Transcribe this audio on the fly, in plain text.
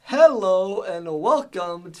Hello and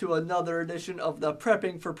welcome to another edition of the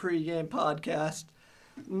Prepping for Pregame podcast.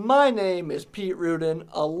 My name is Pete Rudin,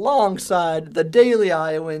 alongside the Daily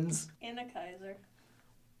Iowans, Anna Kaiser,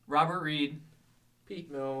 Robert Reed,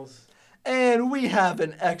 Pete Mills, and we have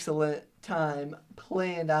an excellent time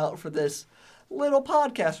planned out for this little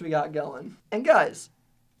podcast we got going. And guys,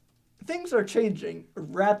 things are changing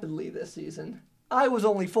rapidly this season. Iowa's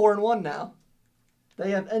only 4-1 now.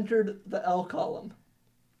 They have entered the L column.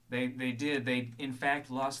 They did. They, in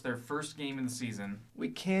fact, lost their first game of the season. We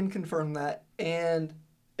can confirm that, and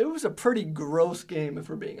it was a pretty gross game, if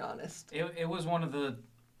we're being honest. It was one of the,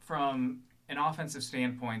 from an offensive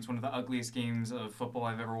standpoint, one of the ugliest games of football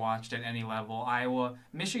I've ever watched at any level.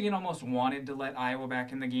 Michigan almost wanted to let Iowa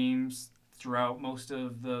back in the games throughout most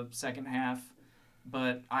of the second half,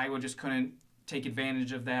 but Iowa just couldn't take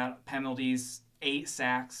advantage of that. Penalties, 8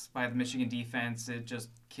 sacks by the Michigan defense. It just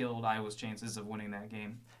killed Iowa's chances of winning that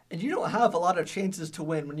game. And you don't have a lot of chances to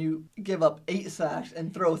win when you give up 8 sacks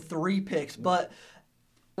and throw 3 picks. But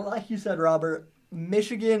like you said, Robert,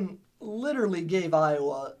 Michigan literally gave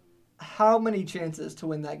Iowa how many chances to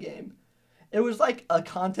win that game? It was like a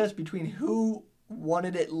contest between who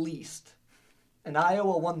wanted it least. And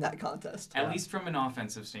Iowa won that contest. At least from an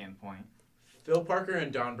offensive standpoint. Phil Parker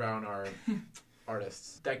and Don Brown are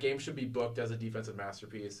artists. That game should be booked as a defensive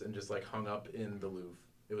masterpiece and just like hung up in the Louvre.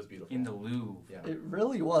 It was beautiful. In the Louvre. Yeah. It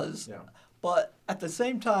really was. Yeah. But at the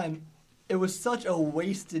same time, it was such a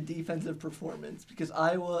wasted defensive performance because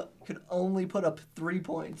Iowa could only put up 3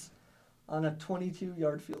 points on a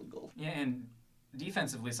 22-yard field goal. Yeah, and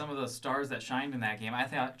defensively, some of the stars that shined in that game, I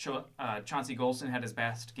thought Chauncey Golston had his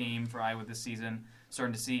best game for Iowa this season.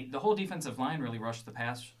 Starting to see the whole defensive line really rushed the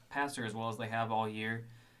passer as well as they have all year.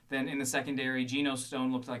 Then in the secondary, Geno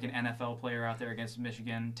Stone looked like an NFL player out there against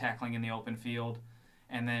Michigan, tackling in the open field.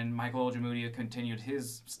 And then Michael Ojemudia continued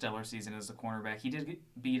his stellar season as a cornerback. He did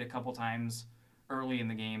get beat a couple times early in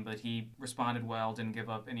the game, but he responded well, didn't give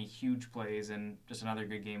up any huge plays, and just another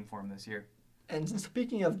good game for him this year. And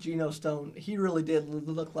speaking of Geno Stone, he really did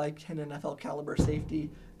look like an NFL caliber safety.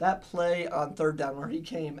 That play on third down where he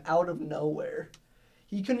came out of nowhere,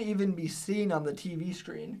 he couldn't even be seen on the TV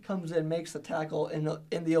screen. Comes in, makes the tackle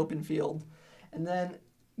in the open field, and then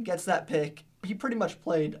gets that pick. He pretty much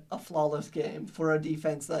played a flawless game for a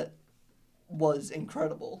defense that was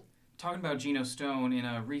incredible. Talking about Geno Stone, in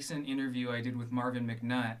a recent interview I did with Marvin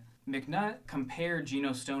McNutt compared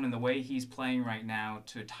Geno Stone in the way he's playing right now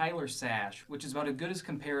to Tyler Sash, which is about as good as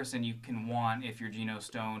comparison you can want if you're Geno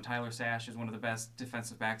Stone. Tyler Sash is one of the best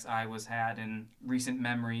defensive backs Iowa's had in recent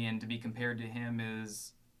memory, and to be compared to him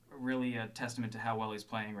is really a testament to how well he's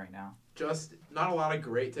playing right now. Just not a lot of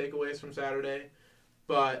great takeaways from Saturday,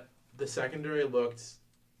 but the secondary looked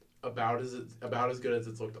about as good as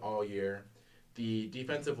it's looked all year. The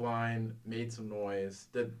defensive line made some noise.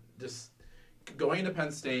 Just going into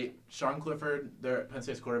Penn State, Sean Clifford, their Penn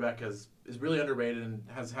State's quarterback, is really underrated and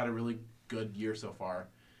has had a really good year so far.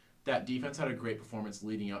 That defense had a great performance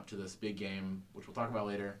leading up to this big game, which we'll talk about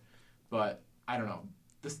later. But I don't know.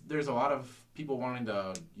 There's a lot of people wanting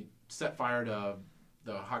to set fire to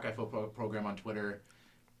the Hawkeye football program on Twitter.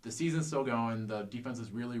 The season's still going. The defense is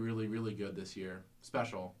really, really, really good this year.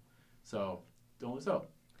 Special. So don't lose hope.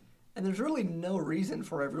 And there's really no reason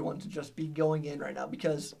for everyone to just be going in right now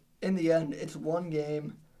because in the end, it's one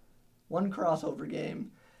game, one crossover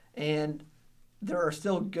game, and there are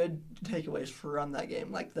still good takeaways from that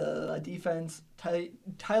game. Like the defense,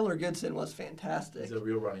 Tyler Goodson was fantastic. He's a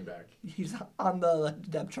real running back. He's on the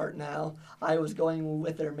depth chart now. I was going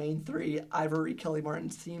with their main 3. Ivory Kelly Martin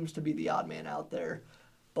seems to be the odd man out there.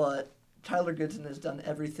 But Tyler Goodson has done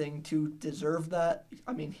everything to deserve that.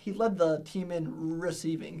 I mean, he led the team in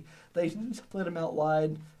receiving. They split him out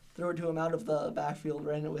wide, threw it to him out of the backfield,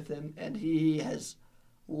 ran it with him, and he has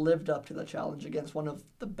lived up to the challenge against one of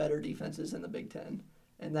the better defenses in the Big Ten.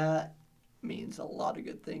 And that means a lot of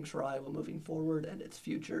good things for Iowa moving forward and its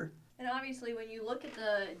future. And obviously when you look at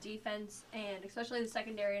the defense and especially the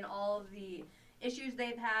secondary and all of the issues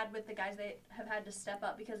they've had with the guys that have had to step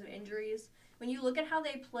up because of injuries, when you look at how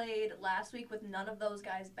they played last week with none of those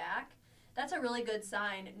guys back, that's a really good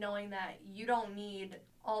sign, knowing that you don't need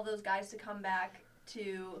all those guys to come back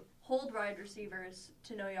to hold wide receivers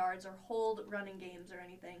to no yards or hold running games or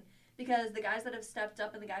anything. Because the guys that have stepped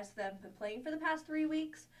up and the guys that have been playing for the past 3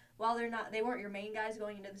 weeks, while they weren't your main guys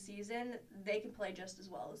going into the season, they can play just as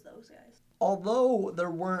well as those guys. Although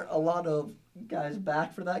there weren't a lot of guys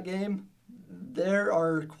back for that game, there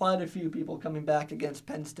are quite a few people coming back against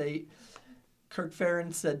Penn State. Kirk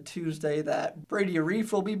Ferentz said Tuesday that Brady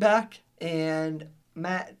Reef will be back, and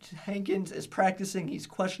Matt Hankins is practicing. He's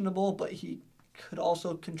questionable, but he could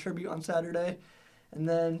also contribute on Saturday. And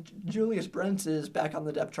then Julius Brents is back on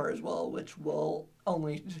the depth chart as well, which will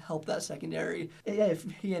only help that secondary. If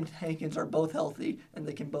he and Hankins are both healthy and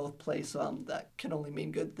they can both play some, that can only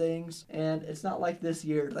mean good things. And it's not like this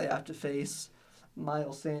year they have to face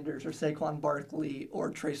Miles Sanders or Saquon Barkley or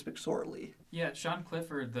Trace McSorley. Yeah, Sean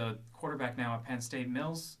Clifford, the quarterback now at Penn State,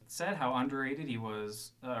 Mills said how underrated he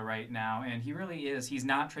was right now, and he really is. He's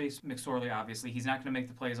not Trace McSorley, obviously. He's not going to make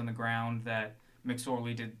the plays on the ground that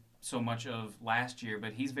McSorley did so much of last year,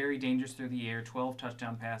 but he's very dangerous through the air, 12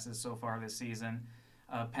 touchdown passes so far this season.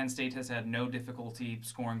 Penn State has had no difficulty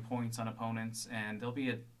scoring points on opponents, and there'll be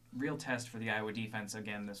a real test for the Iowa defense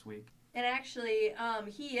again this week. And actually,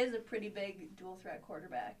 he is a pretty big dual-threat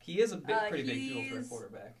quarterback. He is a pretty big dual-threat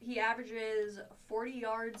quarterback. He averages 40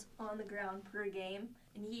 yards on the ground per game,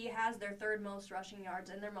 and he has their third most rushing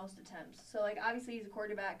yards and their most attempts. So, obviously he's a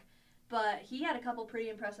quarterback, but he had a couple pretty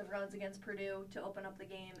impressive runs against Purdue to open up the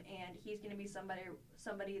game, and he's going to be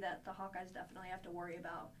somebody that the Hawkeyes definitely have to worry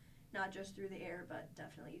about, not just through the air, but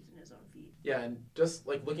definitely using his own feet. Yeah, and just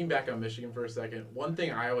looking back on Michigan for a second, one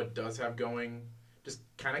thing Iowa does have going, just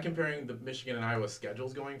kind of comparing the Michigan and Iowa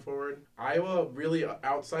schedules going forward, Iowa really,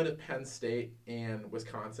 outside of Penn State and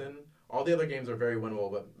Wisconsin, all the other games are very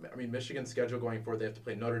winnable, but Michigan's schedule going forward, they have to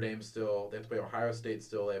play Notre Dame still, they have to play Ohio State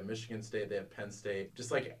still, they have Michigan State, they have Penn State.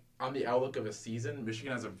 Just on the outlook of a season,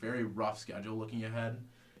 Michigan has a very rough schedule looking ahead,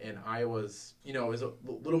 and Iowa's, is a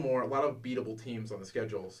lot of beatable teams on the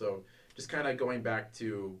schedule. So just kind of going back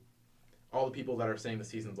to all the people that are saying the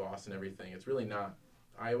season's lost and everything, it's really not.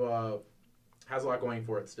 Iowa has a lot going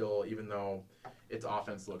for it still, even though its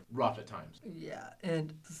offense looked rough at times. Yeah,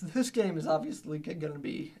 and this game is obviously going to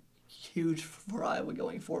be huge for Iowa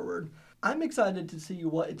going forward. I'm excited to see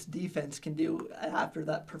what its defense can do after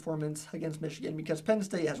that performance against Michigan, because Penn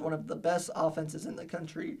State has one of the best offenses in the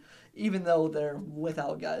country, even though they're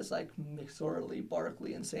without guys like McSorley,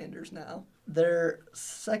 Barkley, and Sanders now. They're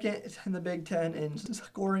second in the Big Ten in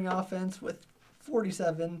scoring offense with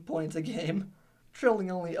 47 points a game,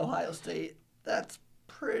 trailing only Ohio State. That's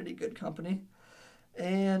pretty good company.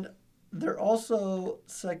 And they're also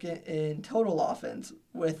second in total offense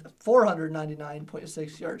with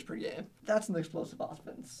 499.6 yards per game. That's an explosive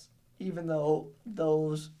offense. Even though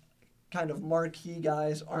those kind of marquee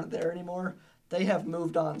guys aren't there anymore, they have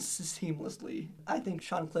moved on seamlessly. I think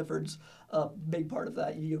Sean Clifford's a big part of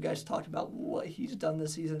that. You guys talked about what he's done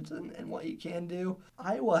this season and what he can do.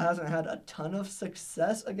 Iowa hasn't had a ton of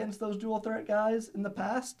success against those dual threat guys in the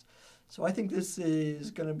past, so I think this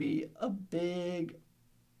is going to be a big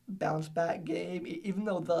bounce back game. Even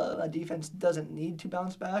though the defense doesn't need to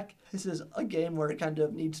bounce back, this is a game where it kind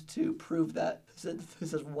of needs to prove that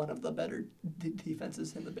this is one of the better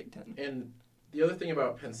defenses in the Big Ten. And the other thing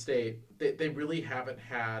about Penn State, they really haven't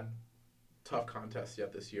had tough contests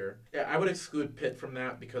yet this year. Yeah, I would exclude Pitt from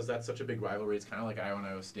that because that's such a big rivalry. It's kind of like Iowa and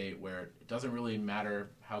Iowa State, where it doesn't really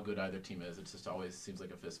matter how good either team is. It just always seems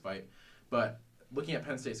like a fist fight. But looking at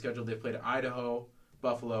Penn State's schedule, they've played Idaho,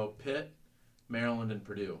 Buffalo, Pitt, Maryland, and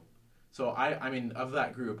Purdue. So, of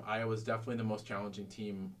that group, Iowa's definitely the most challenging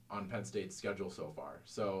team on Penn State's schedule so far.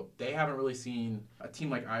 So they haven't really seen a team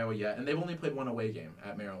like Iowa yet, and they've only played one away game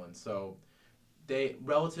at Maryland. So they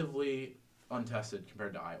relatively untested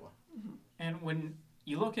compared to Iowa. And when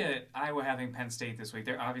you look at Iowa having Penn State this week,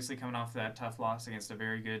 they're obviously coming off that tough loss against a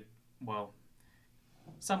very good,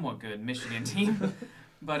 somewhat good Michigan team.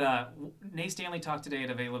 But Nate Stanley talked today at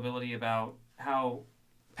Availability about how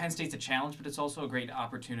Penn State's a challenge, but it's also a great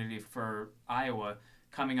opportunity for Iowa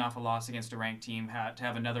coming off a loss against a ranked team to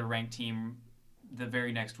have another ranked team the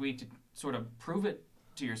very next week to sort of prove it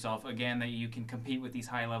to yourself again that you can compete with these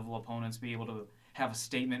high-level opponents, be able to have a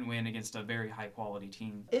statement win against a very high-quality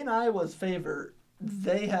team. In Iowa's favor,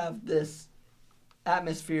 they have this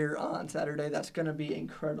atmosphere on Saturday that's going to be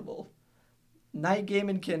incredible. Night game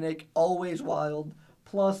in Kinnick, always wild,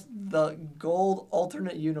 plus the gold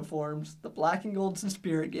alternate uniforms, the black and gold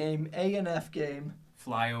Spirit game, A&F game.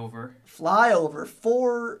 Flyover.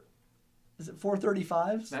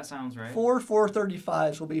 435s? That sounds right.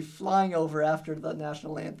 435s will be flying over after the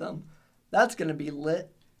national anthem. That's going to be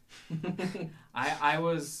lit.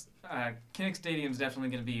 Kinnick Stadium's definitely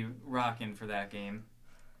going to be rocking for that game.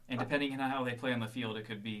 And depending on how they play on the field, it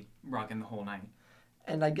could be rocking the whole night.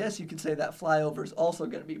 And I guess you could say that flyover is also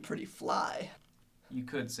going to be pretty fly. You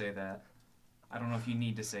could say that. I don't know if you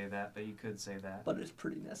need to say that, but you could say that. But it's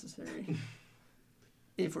pretty necessary,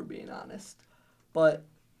 if we're being honest. But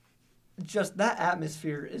just that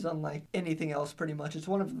atmosphere is unlike anything else pretty much. It's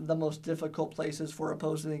one of the most difficult places for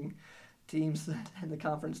opposing teams in the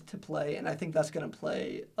conference to play, and I think that's going to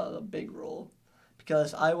play a big role.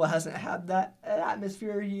 because Iowa hasn't had that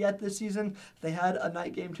atmosphere yet this season. They had a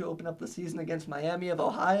night game to open up the season against Miami of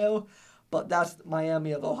Ohio, but that's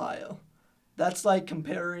Miami of Ohio. That's like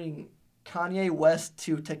comparing Kanye West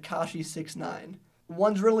to Tekashi 6ix9ine.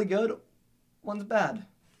 One's really good, one's bad.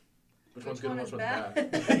 Which one's good and which one's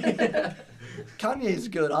bad? bad? Kanye's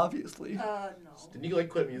good, obviously. No. Didn't you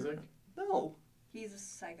quit music? No. He's a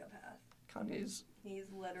psychopath. Kanye's He's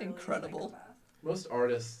literally incredible. a psychopath. Most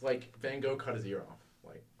artists, like Van Gogh, cut his ear off.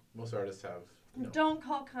 Like most artists have. Don't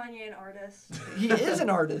call Kanye an artist. He is an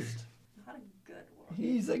artist. Not a good one.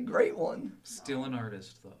 He's a great one. Still an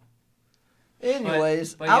artist, though.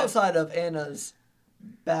 Anyways, but yeah. outside of Anna's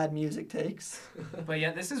bad music takes. But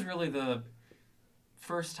yeah, this is really the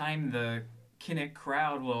first time the Kinnick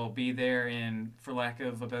crowd will be there in, for lack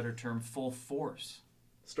of a better term, full force.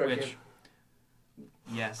 Strike Which, him.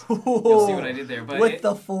 yes, you'll see what I did there. But With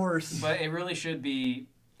the force. But it really should be,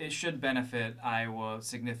 it should benefit Iowa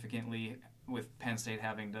significantly with Penn State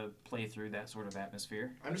having to play through that sort of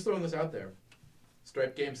atmosphere. I'm just throwing this out there.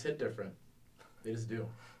 Stripe games hit different. They just do.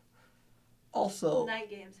 Also, Night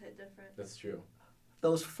games hit different. That's true.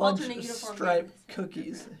 those fudge Alternate uniform stripe games hit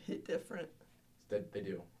cookies different. hit different. They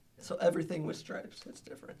do. So everything with stripes, it's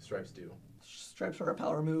different. Stripes do. Stripes are a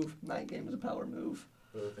power move. Night game is a power move.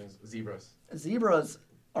 Other things. Zebras. Zebras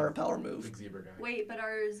are a power move. Big zebra guy. Wait, but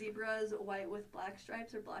are zebras white with black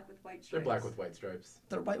stripes or black with white stripes? They're black with white stripes.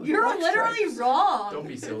 They're white with You're black literally stripes. wrong. Don't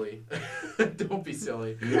be silly. Don't be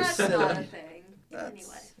silly. That's silly. not a thing. That's,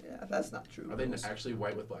 Anyway. Yeah, that's not true. Are they Rose. actually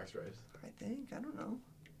white with black stripes? I think. I don't know.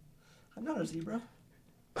 I'm not a zebra.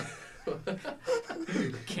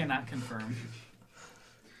 Cannot confirm.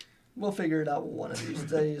 We'll figure it out one of these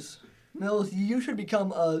days. Mills, you should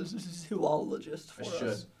become a zoologist for I should.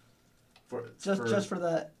 us. For Just for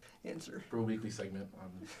that answer. for a weekly segment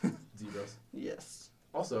on zebras. Yes.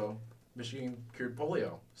 Also, Michigan cured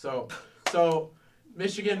polio. So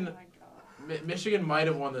Michigan Oh my God. Michigan might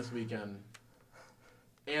have won this weekend,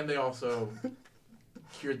 and they also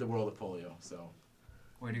cured the world of polio. So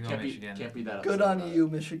Way to go, can't Michigan. be that. Good upset on about you,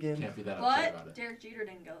 it. Michigan. Can't be that upset about But it. Derek Jeter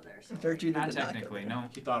didn't go there. So Derek Jeter Not did not go technically, there. no.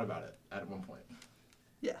 He thought about it at one point.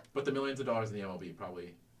 Yeah. But the millions of dollars in the MLB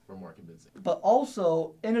probably were more convincing. But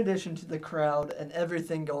also, in addition to the crowd and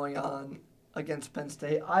everything going on against Penn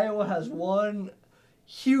State, Iowa has one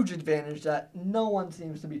huge advantage that no one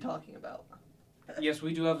seems to be talking about. Yes,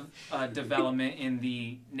 we do have development in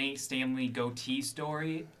the Nate Stanley goatee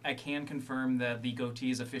story. I can confirm that the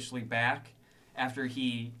goatee is officially back after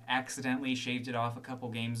he accidentally shaved it off a couple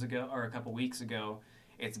weeks ago.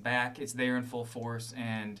 It's back. It's there in full force,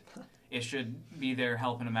 and it should be there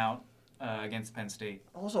helping him out against Penn State.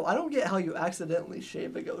 Also, I don't get how you accidentally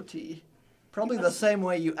shave a goatee. Probably the same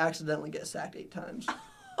way you accidentally get sacked 8 times.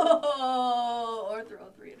 or throw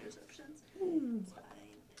 3 interceptions. It's fine.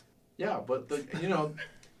 Yeah, but the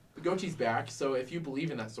goatee's back. So if you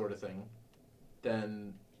believe in that sort of thing,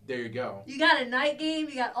 then there you go. You got a night game.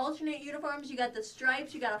 You got alternate uniforms. You got the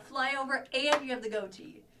stripes. You got a flyover, and you have the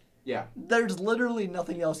goatee. Yeah. There's literally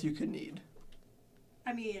nothing else you could need.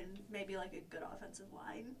 I mean, maybe like a good offensive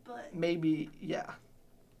line, but Maybe, yeah.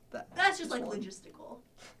 that's just like one. logistical.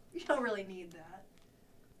 You don't really need that.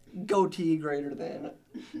 Goatee greater than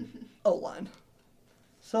O-line.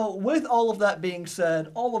 So with all of that being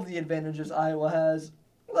said, all of the advantages Iowa has,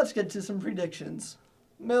 let's get to some predictions.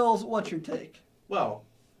 Mills, what's your take? Well,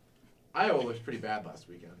 Iowa looked pretty bad last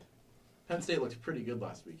weekend. Penn State looked pretty good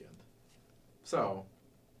last weekend. So,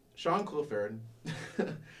 Sean Clifford,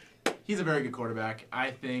 he's a very good quarterback.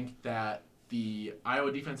 I think that the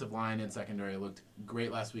Iowa defensive line and secondary looked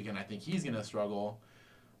great last weekend. I think he's going to struggle.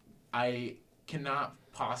 I cannot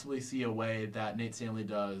possibly see a way that Nate Stanley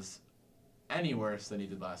does any worse than he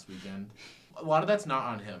did last weekend. A lot of that's not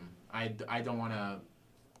on him. I don't want to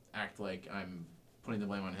act like I'm putting the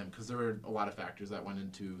blame on him because there were a lot of factors that went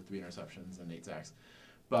into 3 interceptions and 8 sacks.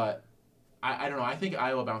 But I don't know. I think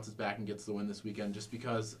Iowa bounces back and gets the win this weekend just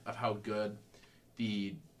because of how good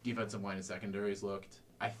the defensive line and secondaries looked.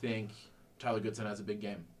 I think Tyler Goodson has a big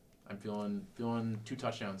game. I'm feeling 2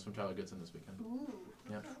 touchdowns from Tyler Goodson this weekend. Ooh.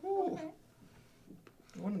 Yeah. Ooh.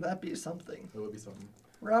 Wouldn't that be something? It would be something.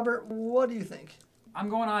 Robert, what do you think? I'm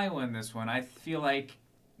going Iowa in this one. I feel like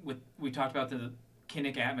we talked about the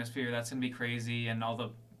Kinnick atmosphere. That's going to be crazy and all the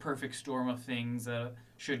perfect storm of things that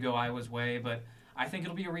should go Iowa's way. But I think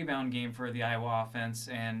it'll be a rebound game for the Iowa offense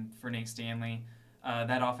and for Nate Stanley.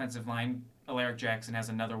 That offensive line, Alaric Jackson has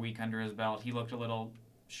another week under his belt. He looked a little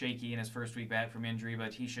shaky in his first week back from injury,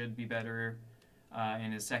 but he should be better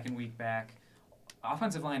in his second week back.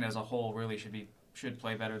 Offensive line as a whole really should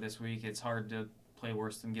play better this week. It's hard to play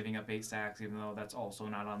worse than giving up 8 sacks, even though that's also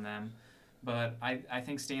not on them. But I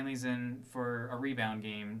think Stanley's in for a rebound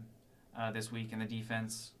game this week, and the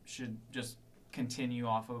defense should just continue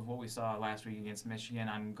off of what we saw last week against Michigan.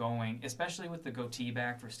 I'm going, especially with the goatee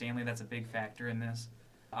back for Stanley, that's a big factor in this.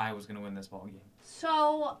 Iowa's going to win this ball game.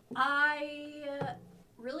 So I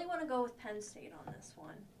really want to go with Penn State on this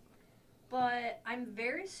one, but I'm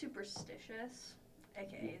very superstitious,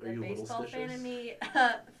 aka the baseball fan in me.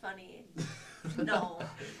 Funny. No.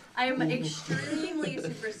 I'm extremely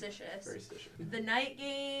superstitious. Very stitious. The night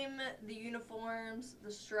game, the uniforms,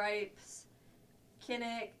 the stripes,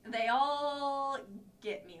 Kinnick, they all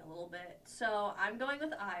get me a little bit. So I'm going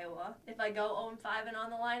with Iowa. If I go 0-5 and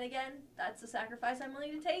on the line again, that's a sacrifice I'm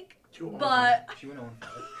willing to take. But She went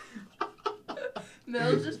 0-5.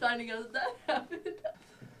 Mills just finding out that happened.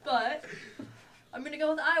 But I'm going to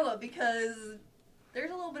go with Iowa because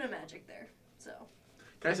there's a little bit of magic there. So.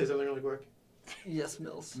 Can I say something really quick? Yes,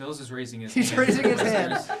 Mills. Mills is raising his He's hand. raising his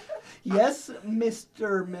hand. Yes,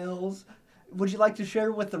 Mr. Mills. Would you like to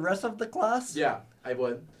share with the rest of the class? Yeah, I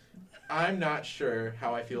would. I'm not sure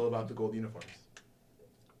how I feel about the gold uniforms.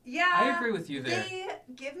 Yeah. I agree with you there. They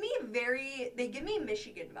give me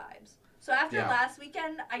Michigan vibes. So after Yeah. last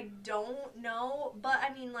weekend, I don't know, but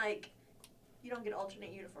I mean, like, you don't get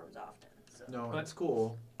alternate uniforms often. So. No, But- it's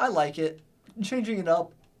cool. I like it. Changing it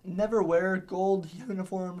up. Never wear gold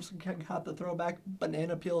uniforms. Have the throwback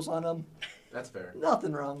banana peels on them. That's fair.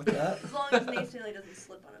 Nothing wrong with that. As long as Nate Stanley doesn't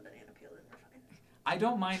slip on a banana peel, then we're fine. I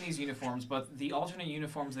don't mind these uniforms, but the alternate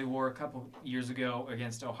uniforms they wore a couple years ago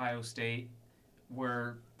against Ohio State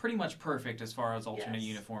were pretty much perfect as far as alternate Yes.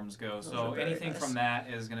 uniforms go. Those So are very anything nice. from that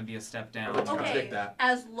is going to be a step down. Okay. Okay, Take that.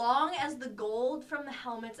 as long as the gold from the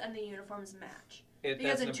helmets and the uniforms match. Because in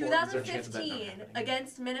Is there a chance of that not 2015, happening?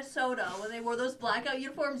 against Minnesota, when they wore those blackout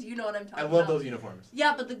uniforms, you know what I'm talking I about. love those uniforms.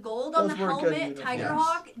 Yeah, but the gold on Those the were good helmet, uniforms.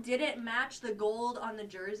 Tigerhawk, didn't match the gold on the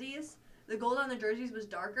jerseys. The gold on the jerseys was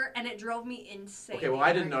darker, and it drove me insane. Okay, well,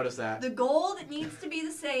 I didn't notice that. The gold needs to be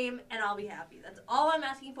the same, and I'll be happy. That's all I'm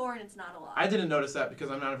asking for, and it's not a lot. I didn't notice that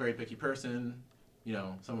because I'm not a very picky person. You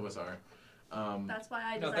know, some of us are. That's why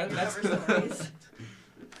I No, designed that's- cover stories.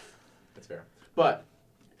 That's fair. But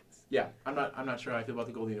yeah, I'm not sure how I feel about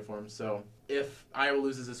the gold uniforms. So if Iowa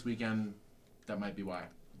loses this weekend, that might be why.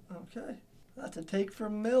 Okay. That's a take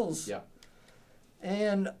from Mills. Yeah.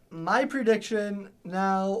 And my prediction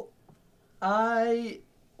now, I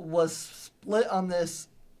was split on this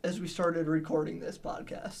as we started recording this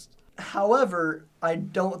podcast. However, I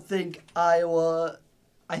don't think Iowa,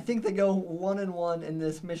 I think they go 1-1 in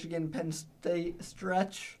this Michigan-Penn State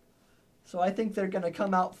stretch. So I think they're going to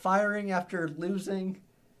come out firing after losing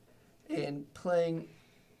and playing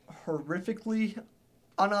horrifically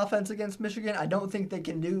on offense against Michigan. I don't think they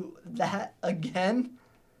can do that again.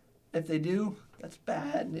 If they do, that's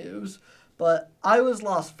bad news. But Iowa's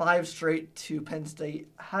lost 5 straight to Penn State.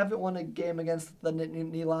 Haven't won a game against the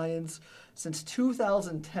Nittany Lions since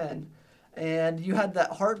 2010. And you had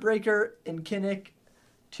that heartbreaker in Kinnick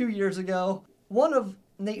 2 years ago. One of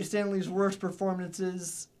Nate Stanley's worst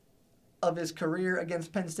performances of his career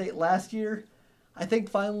against Penn State last year. I think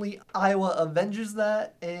finally Iowa avenges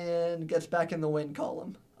that and gets back in the win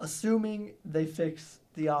column, assuming they fix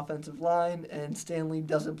the offensive line and Stanley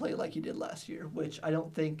doesn't play like he did last year, which I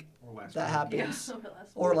don't think that happens. Yeah.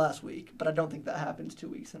 Or last week, but I don't think that happens 2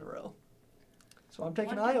 weeks in a row. So I'm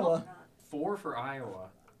taking One can Iowa. hope not. 4 for Iowa.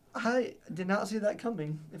 I did not see that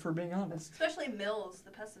coming, if we're being honest. Especially Mills,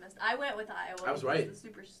 the pessimist. I went with Iowa. I was because right. of the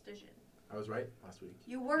superstition. I was right last week.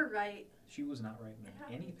 You were right. She was not right It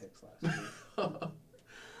in any happens. picks last week.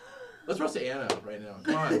 Let's roast Anna right now.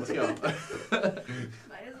 Come on, let's go.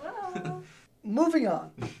 Might as well. Moving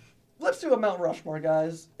on. Let's do a Mount Rushmore,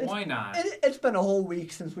 guys. Why not? It's been a whole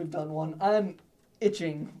week since we've done one. I'm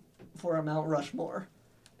itching for a Mount Rushmore.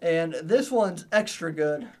 And this one's extra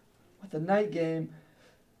good. With the night game,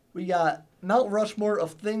 we got Mount Rushmore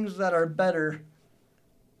of things that are better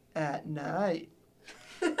at night.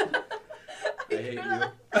 I hate you.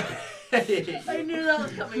 I hate you. I knew that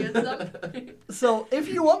was coming at some point. So if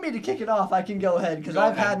you want me to kick it off, I can go ahead, because Go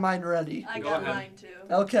I've ahead. had mine ready. I Go got ahead. mine too.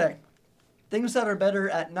 Okay. Things that are better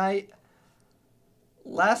at night.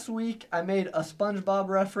 Last week, I made a SpongeBob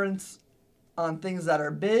reference on things that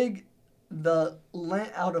are big. The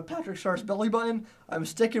lint out of Patrick Starr's belly button. I'm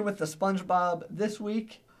sticking with the SpongeBob this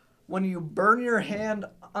week. When you burn your hand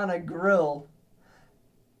on a grill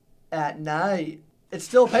at night, it's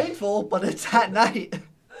still painful, but it's at night.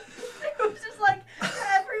 It was just like,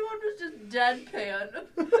 everyone was just deadpan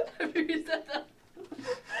after you said that.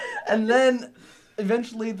 And then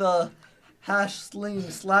eventually the hash sling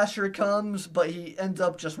slasher comes, but he ends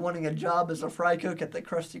up just wanting a job as a fry cook at the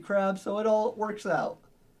Krusty Krab, so it all works out.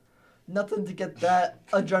 Nothing to get that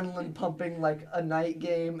adrenaline pumping like a night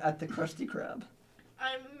game at the Krusty Krab.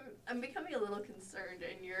 I'm becoming a little concerned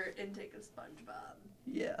in your intake of SpongeBob.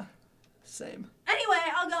 Yeah, same. Anyway,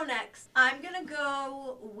 I'll go next. I'm gonna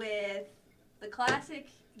go with the classic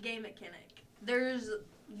game at Kinnick. There's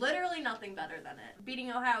literally nothing better than it.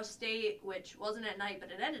 Beating Ohio State, which wasn't at night, but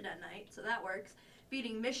it ended at night, so that works.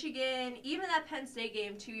 Beating Michigan, even that Penn State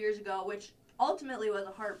game 2 years ago, which ultimately was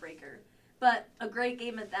a heartbreaker, but a great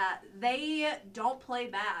game at that. They don't play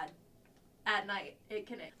bad at night at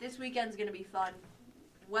Kinnick. This weekend's going to be fun.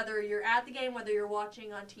 Whether you're at the game, whether you're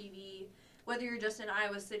watching on TV, whether you're just in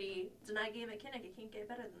Iowa City, it's a night game at Kinnick. It can't get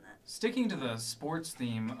better than that. Sticking to the sports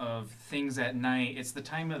theme of things at night, it's the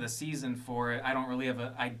time of the season for it. I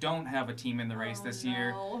don't have a team in the race this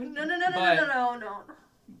year. No.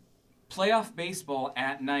 Playoff baseball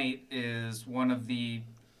at night is one of the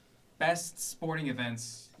best sporting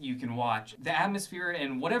events you can watch. The atmosphere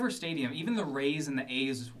in whatever stadium, even the Rays and the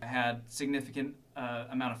A's had significant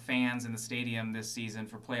amount of fans in the stadium this season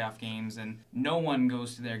for playoff games, and no one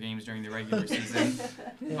goes to their games during the regular season.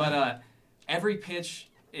 Yeah. But every pitch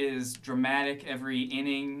is dramatic, every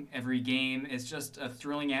inning, every game. It's just a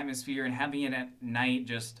thrilling atmosphere, and having it at night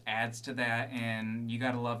just adds to that, and you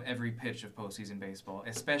gotta love every pitch of postseason baseball,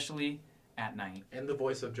 especially at night. And the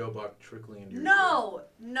voice of Joe Buck trickling into your ear.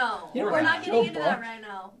 No. You're We're not right. getting Joe into that Buck. right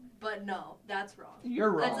now. But no, that's wrong.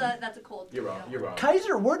 You're wrong. That's a cold. You're wrong. You're wrong.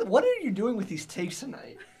 Kaiser, what are you doing with these takes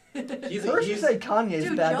tonight? First you say Kanye's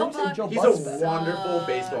Dude, bad, Joe then you say Buck- Joe He's Buck's a bad. wonderful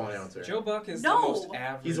baseball announcer. Joe Buck is No. the most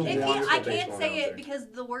average. He's a I wonderful can't baseball say announcer. it because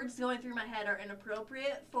the words going through my head are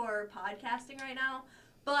inappropriate for podcasting right now.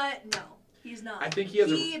 But no, he's not. I think he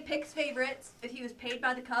has He picks favorites. If he was paid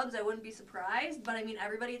by the Cubs, I wouldn't be surprised. But I mean,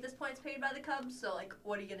 everybody at this point is paid by the Cubs, so like,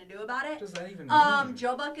 what are you gonna do about What it? does that even mean?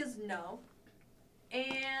 Joe Buck is no.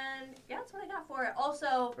 And yeah, that's what I got for it.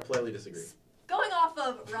 Also, I politely disagree. going off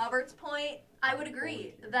of Robert's point, I would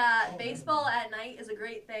agree that baseball at night is a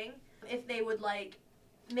great thing. If they would like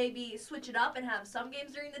maybe switch it up and have some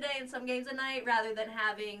games during the day and some games at night rather than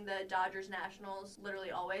having the Dodgers Nationals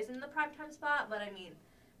literally always in the primetime spot. But I mean,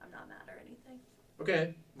 I'm not mad or anything.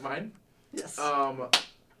 Okay, mine. Yes. I'm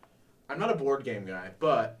not a board game guy,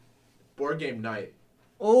 but board game night.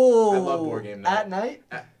 Oh. I love board game night. At night?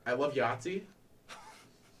 I love Yahtzee.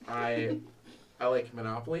 I like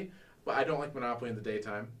Monopoly, but I don't like Monopoly in the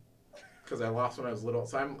daytime because I lost when I was little.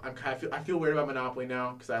 So I feel weird about Monopoly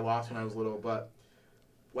now because I lost when I was little. But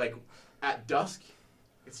like at dusk,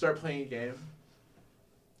 I start playing a game.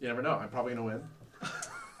 You never know. I'm probably gonna win.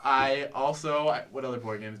 What other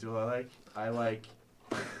board games do I like? I like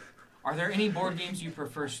Are there any board games you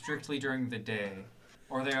prefer strictly during the day?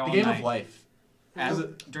 Or are they all the Game night? of Life.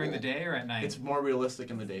 During the day or at night? It's more realistic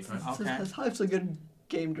in the daytime. Okay. Life's a good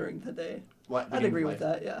game during the day. The I'd Game agree of with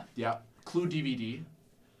Life. that, yeah. Yeah. Clue DVD.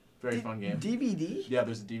 Very fun game. DVD? Yeah,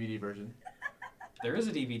 there's a DVD version. There is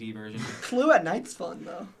a DVD version. Clue at night's fun,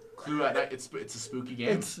 though. Clue at night. It's a spooky game.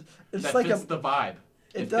 It's that like fits the vibe.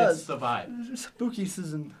 It Fits does. the vibe. Spooky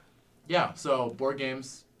season. Yeah. So board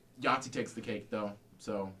games. Yahtzee takes the cake though.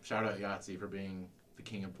 So shout out Yahtzee for being the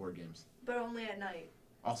king of board games. But only at night.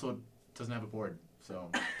 Also doesn't have a board, so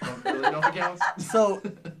don't really know if it counts. So,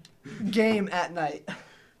 game at night.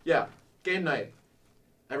 Yeah. Game night.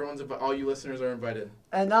 All you listeners are invited.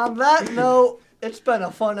 And on that note, it's been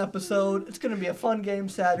a fun episode. It's going to be a fun game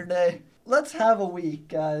Saturday. Let's have a week,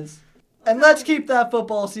 guys. And let's keep that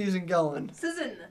football season going. Season.